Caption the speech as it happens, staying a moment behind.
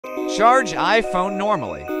Charge iPhone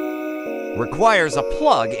normally. Requires a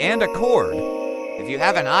plug and a cord. If you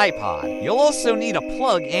have an iPod, you'll also need a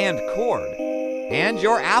plug and cord. And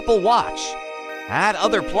your Apple Watch. Add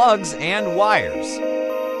other plugs and wires.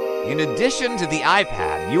 In addition to the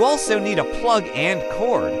iPad, you also need a plug and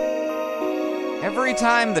cord. Every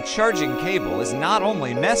time the charging cable is not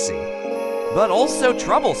only messy, but also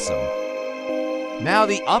troublesome. Now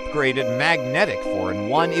the upgraded magnetic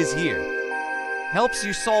 4-in-1 is here. Helps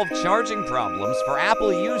you solve charging problems for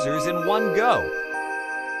Apple users in one go.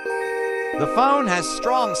 The phone has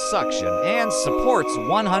strong suction and supports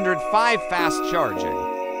 105 fast charging.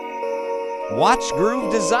 Watch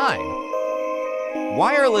Groove design.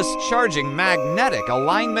 Wireless charging magnetic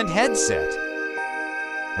alignment headset.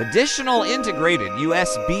 Additional integrated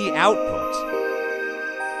USB output.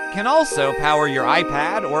 Can also power your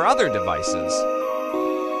iPad or other devices.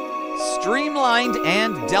 Streamlined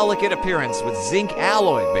and delicate appearance with zinc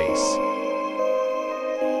alloy base.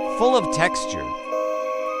 Full of texture.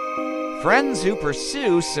 Friends who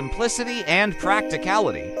pursue simplicity and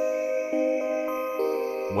practicality.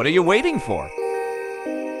 What are you waiting for?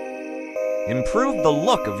 Improve the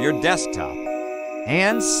look of your desktop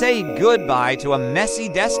and say goodbye to a messy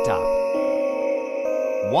desktop.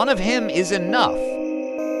 One of him is enough.